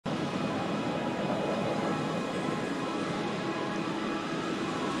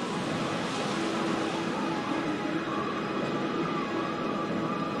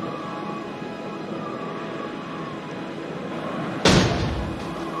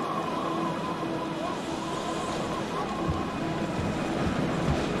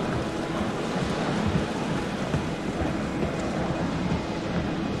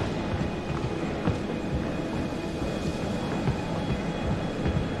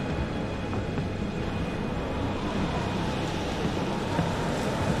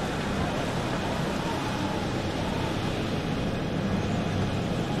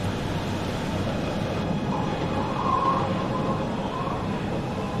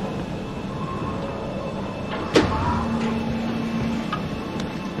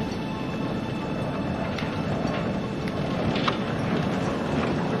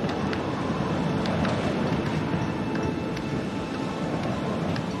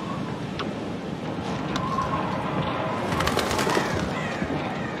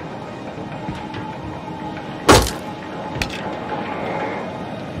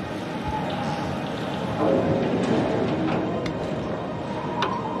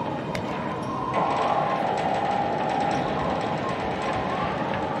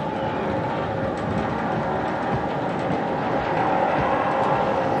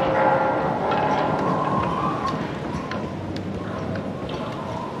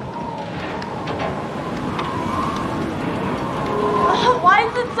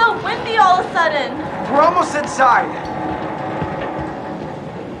in. We're almost inside.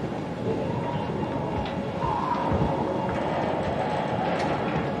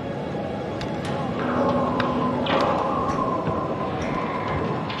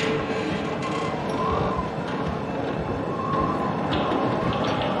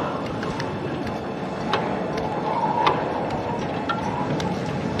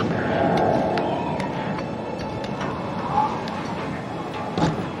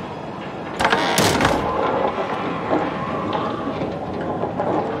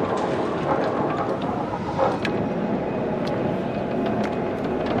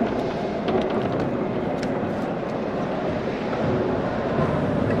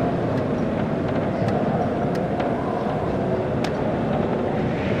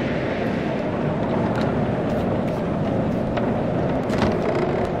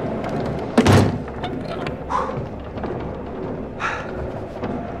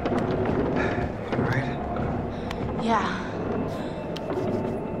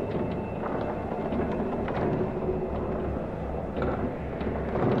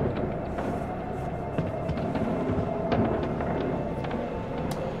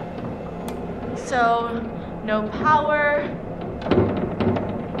 So, no power.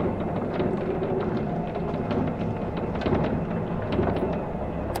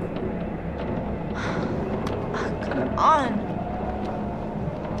 Come on.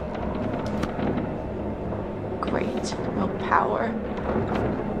 Great, no power.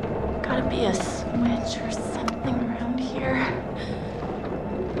 Gotta be a switch or something around here.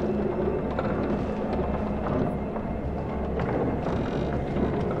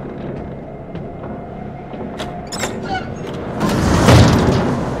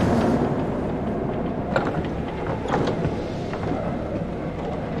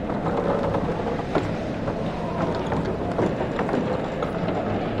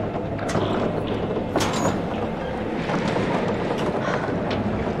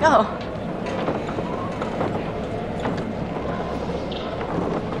 Go.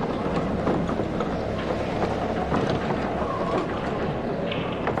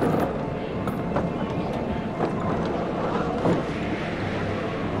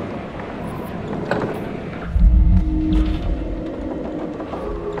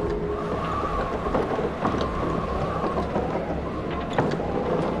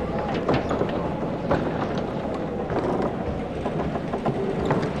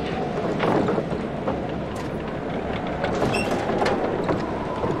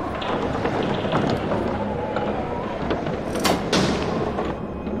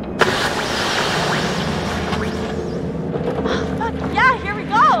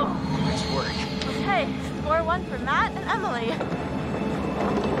 For Matt and Emily.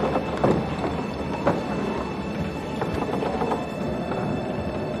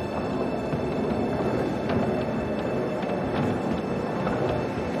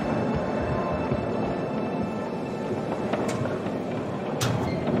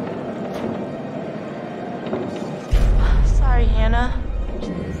 Sorry, Hannah.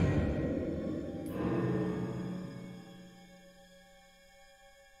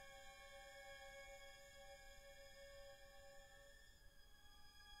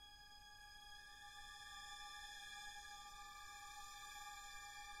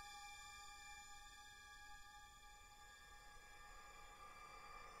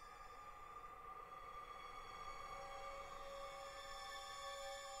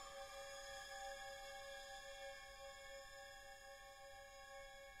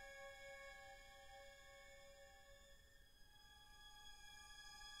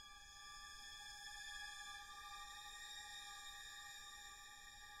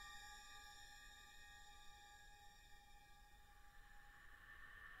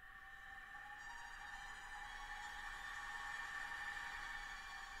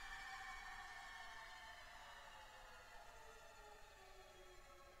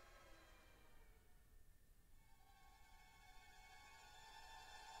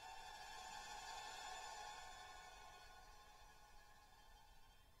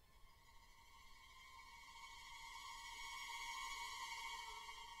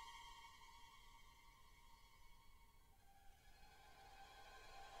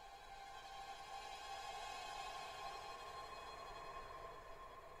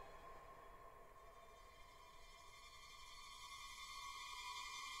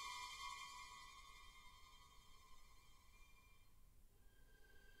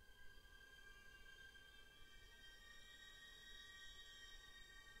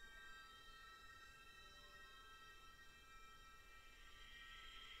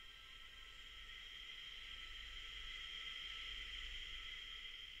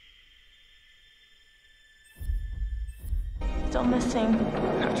 missing.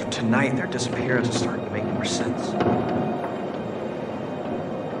 After tonight, their disappearance is starting to make more sense.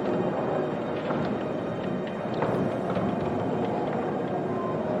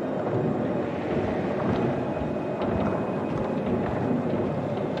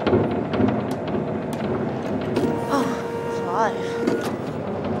 Oh, it's alive.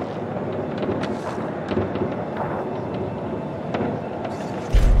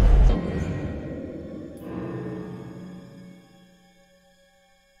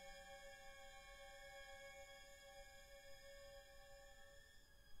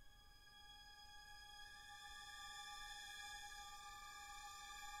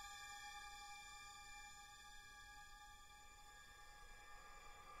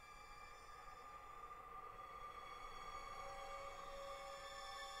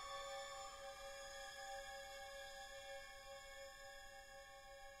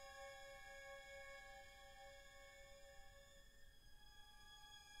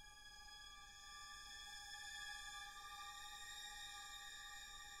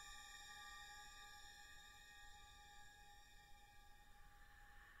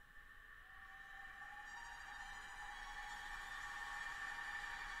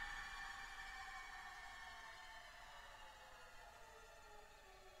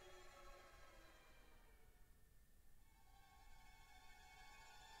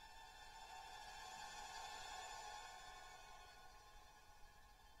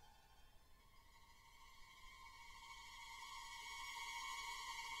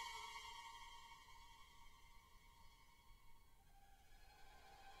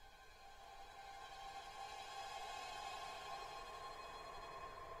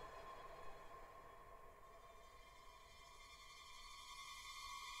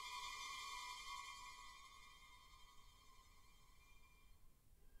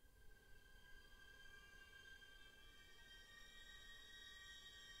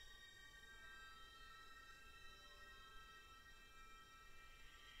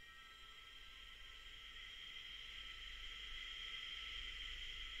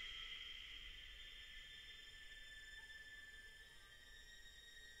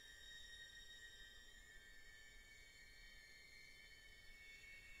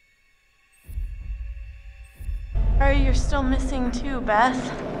 You're still missing too, Beth.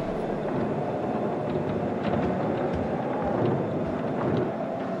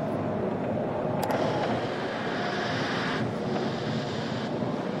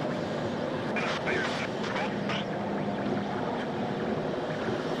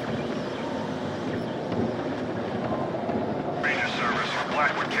 Ranger service for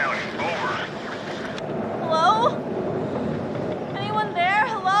Blackwood County. Over. Hello? Anyone there?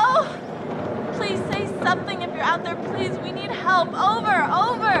 Hello? Please say something if you're out there, please. We need help. Over,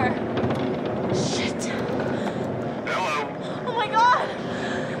 over. Shit. Hello. Oh my god.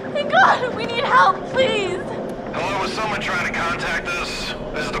 Thank God. We need help, please. Hello, is someone trying to contact us?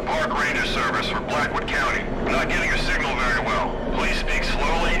 This is the Park Ranger service for Blackwood County. I'm not getting your signal very well. Please speak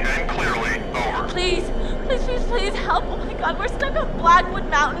slowly and clearly. Over. Please, please, please, please help. Oh my god, we're stuck on Blackwood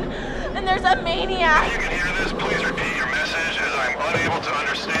Mountain and there's a maniac. If you can hear this, please repeat your message as I'm unable to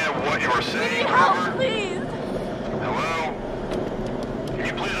understand what you are We saying. need help, Over. please. Hello? Can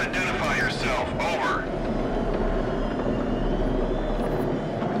you please identify yourself? Over.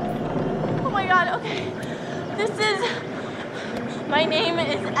 Oh my god, okay. My name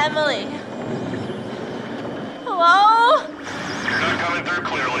is Emily. Hello? You're not coming through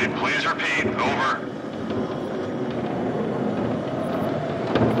clearly. Please repeat. Over.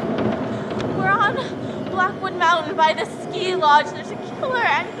 We're on Blackwood Mountain by the ski lodge. There's a killer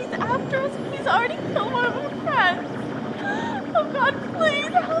and he's after us. He's already killed one of our friends. Oh god,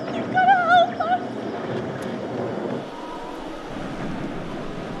 please help. You've gotta help us.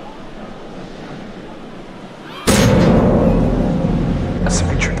 That's a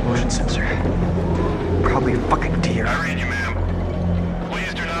picture of the motion sensor. Probably a fucking deer. I read you, ma'am.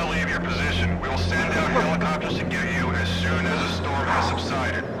 Please do not leave your position. We will send out helicopters to get you as soon as the storm has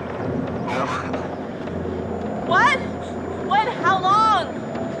subsided. Over. What? When? How long?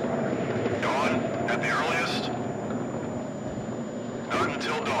 Dawn, at the earliest. Not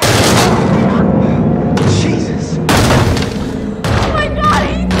until dawn. Over.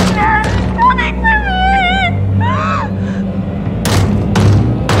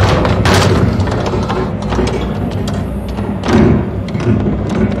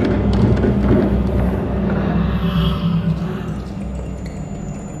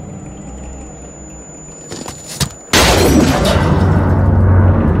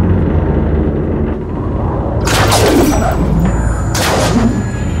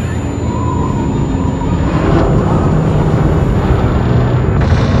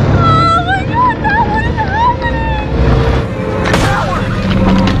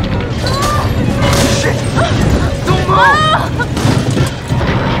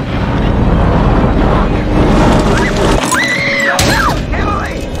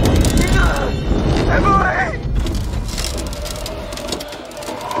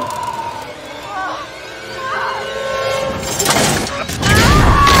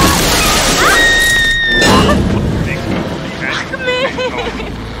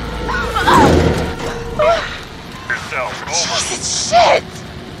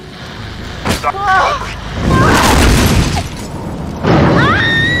 Stop.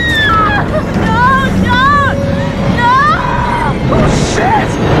 No! Oh, shit!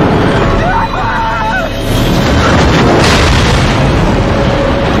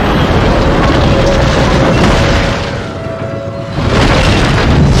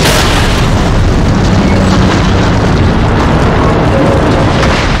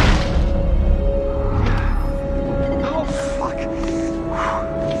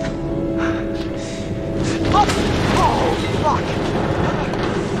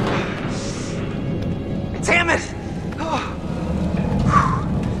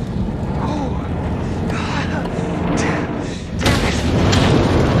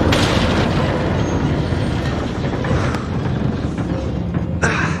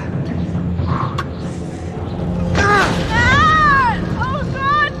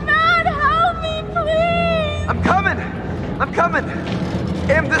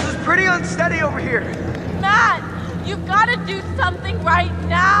 Unsteady over here. Matt, you've got to do something right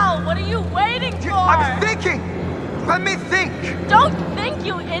now. What are you waiting for? I'm thinking. Let me think. Don't think,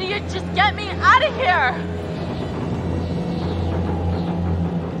 you idiot. Just get me out of here.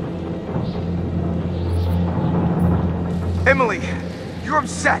 Emily, you're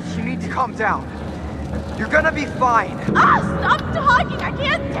upset. You need to calm down. You're gonna be fine. Stop talking. I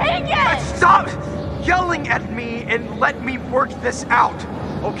can't take it. Stop yelling at me and let me work this out,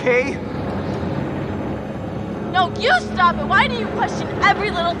 okay? No, you stop it. Why do you question every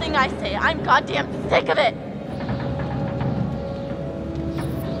little thing I say? I'm goddamn sick of it.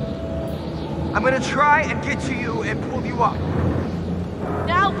 I'm gonna try and get to you and pull you up.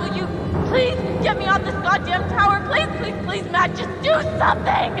 Now, will you please get me off this goddamn tower? Please, please, please, Matt, just do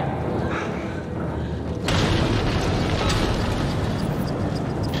something!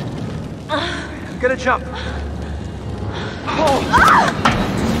 I'm gonna jump. Oh!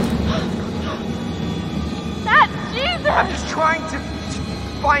 Jesus! I'm just trying to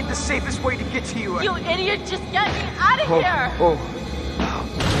find the safest way to get to you. You idiot, just get me out of here! Oh.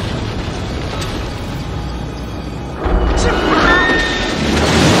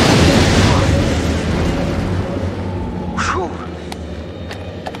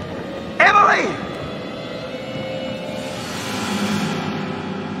 Emily!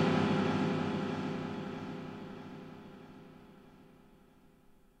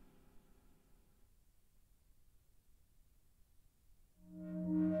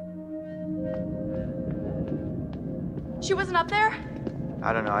 She wasn't up there?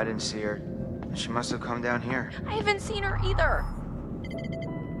 I don't know, I didn't see her. She must have come down here. I haven't seen her either.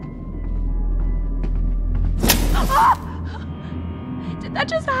 Did that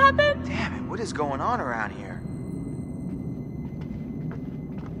just happen? Damn it, what is going on around here?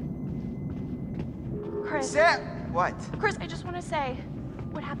 Chris. Sam! What? Chris, I just want to say,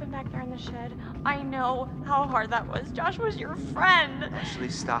 what happened back there in the shed, I know how hard that was. Josh was your friend. Ashley,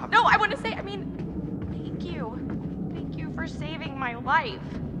 stop. No, I want to say, thank you. Thank you for saving my life.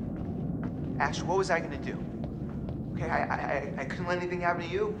 Ash, what was I gonna do? Okay, I couldn't let anything happen to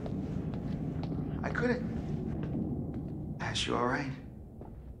you. I couldn't. Ash, you alright?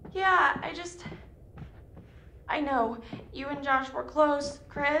 Yeah, I know. You and Josh were close,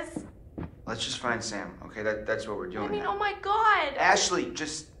 Chris. Let's just find Sam, okay? That's what we're doing now. Oh my God. Ashley,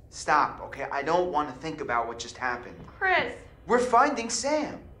 just stop, okay? I don't want to think about what just happened. Chris. We're finding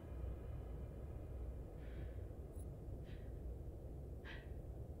Sam.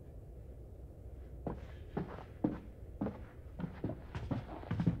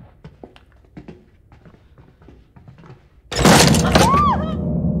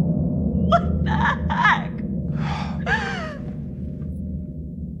 What the heck?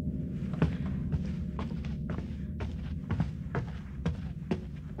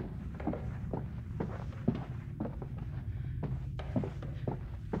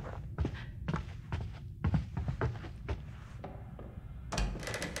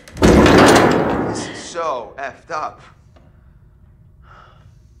 This is so effed up.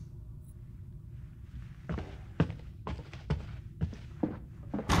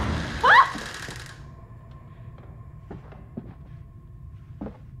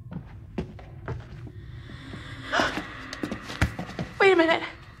 Wait a minute.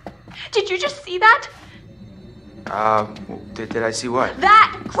 Did you just see that? Did I see what?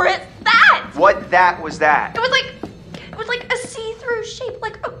 That, Chris, that! What that was that? It was like a see-through shape,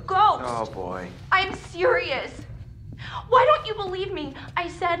 like a ghost. Oh boy. I'm serious. Why don't you believe me? I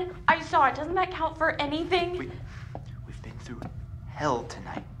said I saw it. Doesn't that count for anything? We've been through hell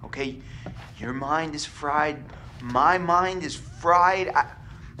tonight, okay? Your mind is fried. My mind is fried.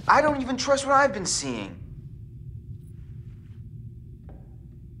 I don't even trust what I've been seeing.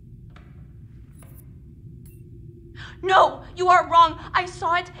 No, you are wrong. I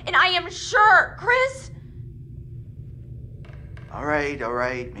saw it, and I am sure, Chris. All right.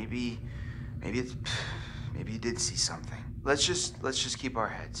 Maybe you did see something. Let's just keep our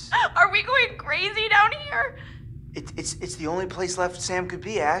heads. Are we going crazy down here? It's the only place left Sam could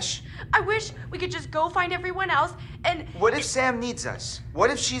be, Ash. I wish we could just go find everyone else and... What if Sam needs us? What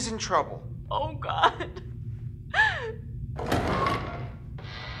if she's in trouble? Oh, God.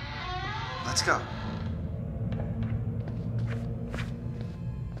 Let's go.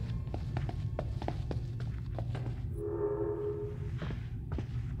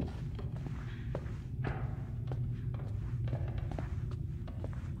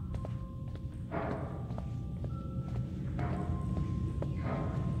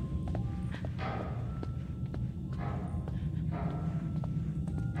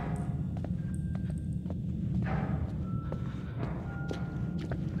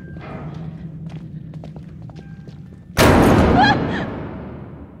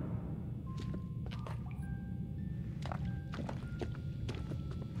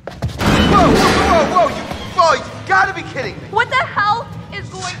 Whoa, you gotta be kidding me! What the hell is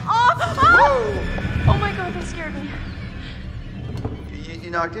going on? Whoa! Oh my God, that scared me. You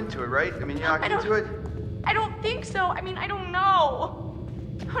knocked into it, right? I mean, you knocked into it? I don't think so. I mean, I don't know.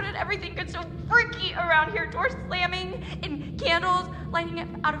 How did everything get so freaky around here? Doors slamming and candles lighting up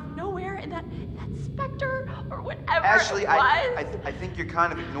out of nowhere, and that specter or whatever Ashley, it was. I think you're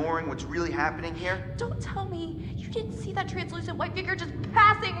kind of ignoring what's really happening here. Don't tell me you didn't see that translucent white figure just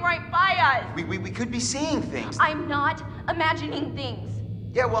passing right by us. We could be seeing things. I'm not imagining things.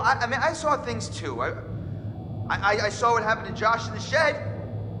 Yeah, well, I mean, I saw things too. I saw what happened to Josh in the shed.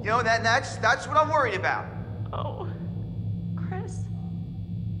 You know, that's what I'm worried about. Oh, Chris,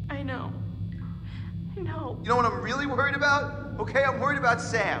 I know. You know what I'm really worried about? Okay, I'm worried about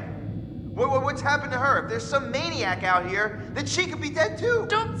Sam. What's happened to her? If there's some maniac out here, then she could be dead too.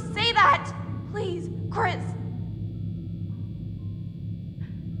 Don't say that! Please, Chris.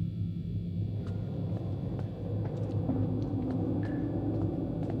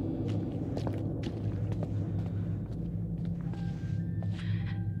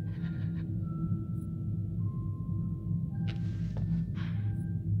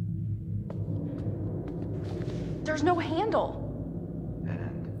 There's no handle.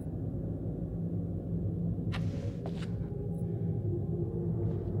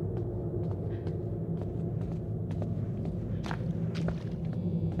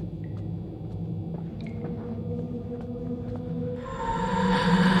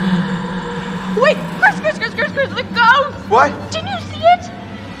 Wait! Chris, the ghost! What? Didn't you see it?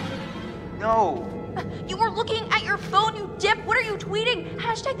 No. You were looking at your phone, you dip. What are you tweeting?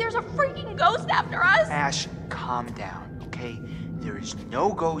 Hashtag there's a freaking ghost after us. Ash, calm down, okay? There is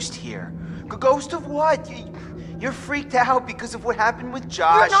no ghost here. Ghost of what? You're freaked out because of what happened with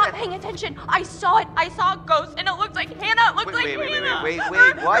Josh. You're not paying attention. I saw it. I saw a ghost, and it looked like Hannah. It looked like Hannah. Wait,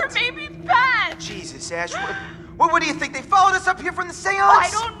 what? Her baby's pet. Jesus, Ash, what do you think? They followed us up here from the seance? I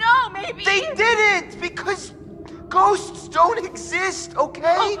don't know, maybe. They didn't, because ghosts don't exist,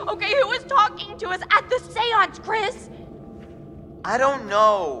 okay? Oh, okay, who was talking to us at the seance, Chris? I don't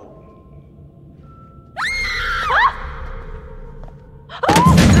know.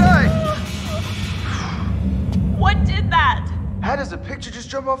 What did that? How does a picture just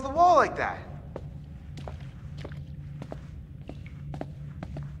jump off the wall like that?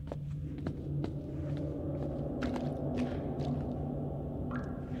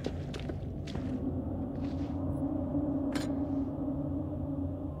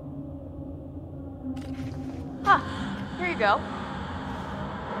 Here you go.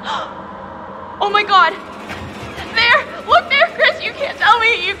 Oh my God! There! Look there, Chris! You can't tell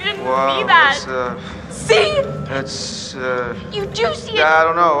me you didn't see that! See? That's, You do see it! I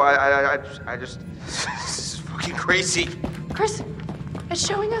don't know. I just... This is fucking crazy. Chris, it's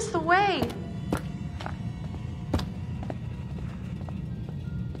showing us the way.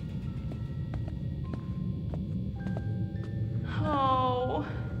 Oh,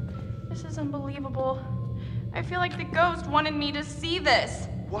 this is unbelievable. I feel like the ghost wanted me to see this.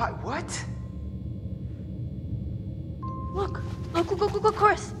 What? Look,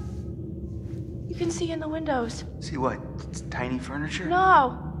 Chris. You can see in the windows. See what? It's tiny furniture?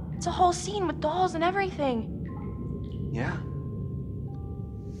 No, it's a whole scene with dolls and everything. Yeah?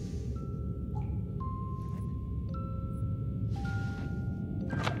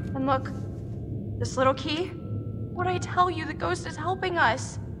 And look, this little key. What'd I tell you? The ghost is helping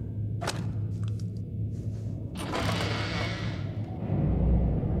us.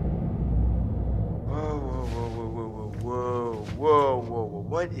 Whoa.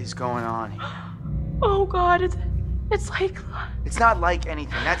 What is going on here? Oh God, It's like... It's not like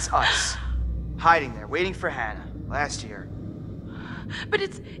anything. That's us. Hiding there, waiting for Hannah. Last year. But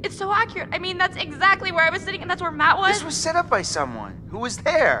it's so accurate. I mean, that's exactly where I was sitting, and that's where Matt was. This was set up by someone. Who was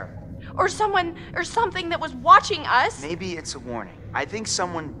there? Or someone, or something that was watching us. Maybe it's a warning. I think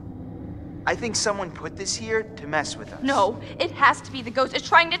someone put this here to mess with us. No, it has to be the ghost. It's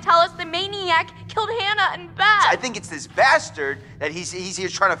trying to tell us the maniac killed Hannah and Beth. I think it's this bastard that he's here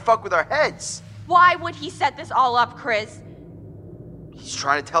trying to fuck with our heads. Why would he set this all up, Chris? He's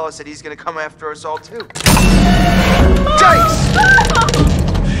trying to tell us that he's gonna come after us all too. Dice!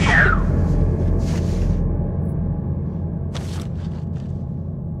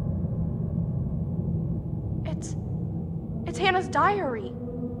 It's Hannah's diary.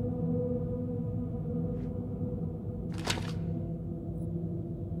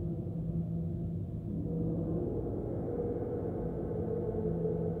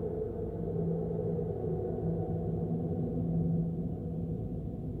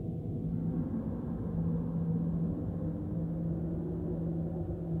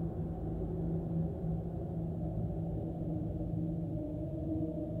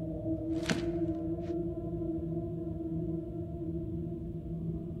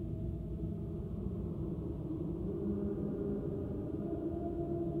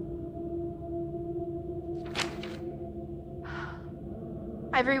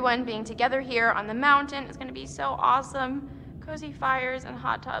 Everyone being together here on the mountain is going to be so awesome. Cozy fires and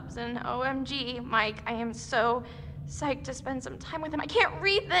hot tubs and OMG, Mike, I am so psyched to spend some time with him. I can't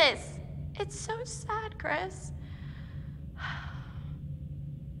read this. It's so sad, Chris.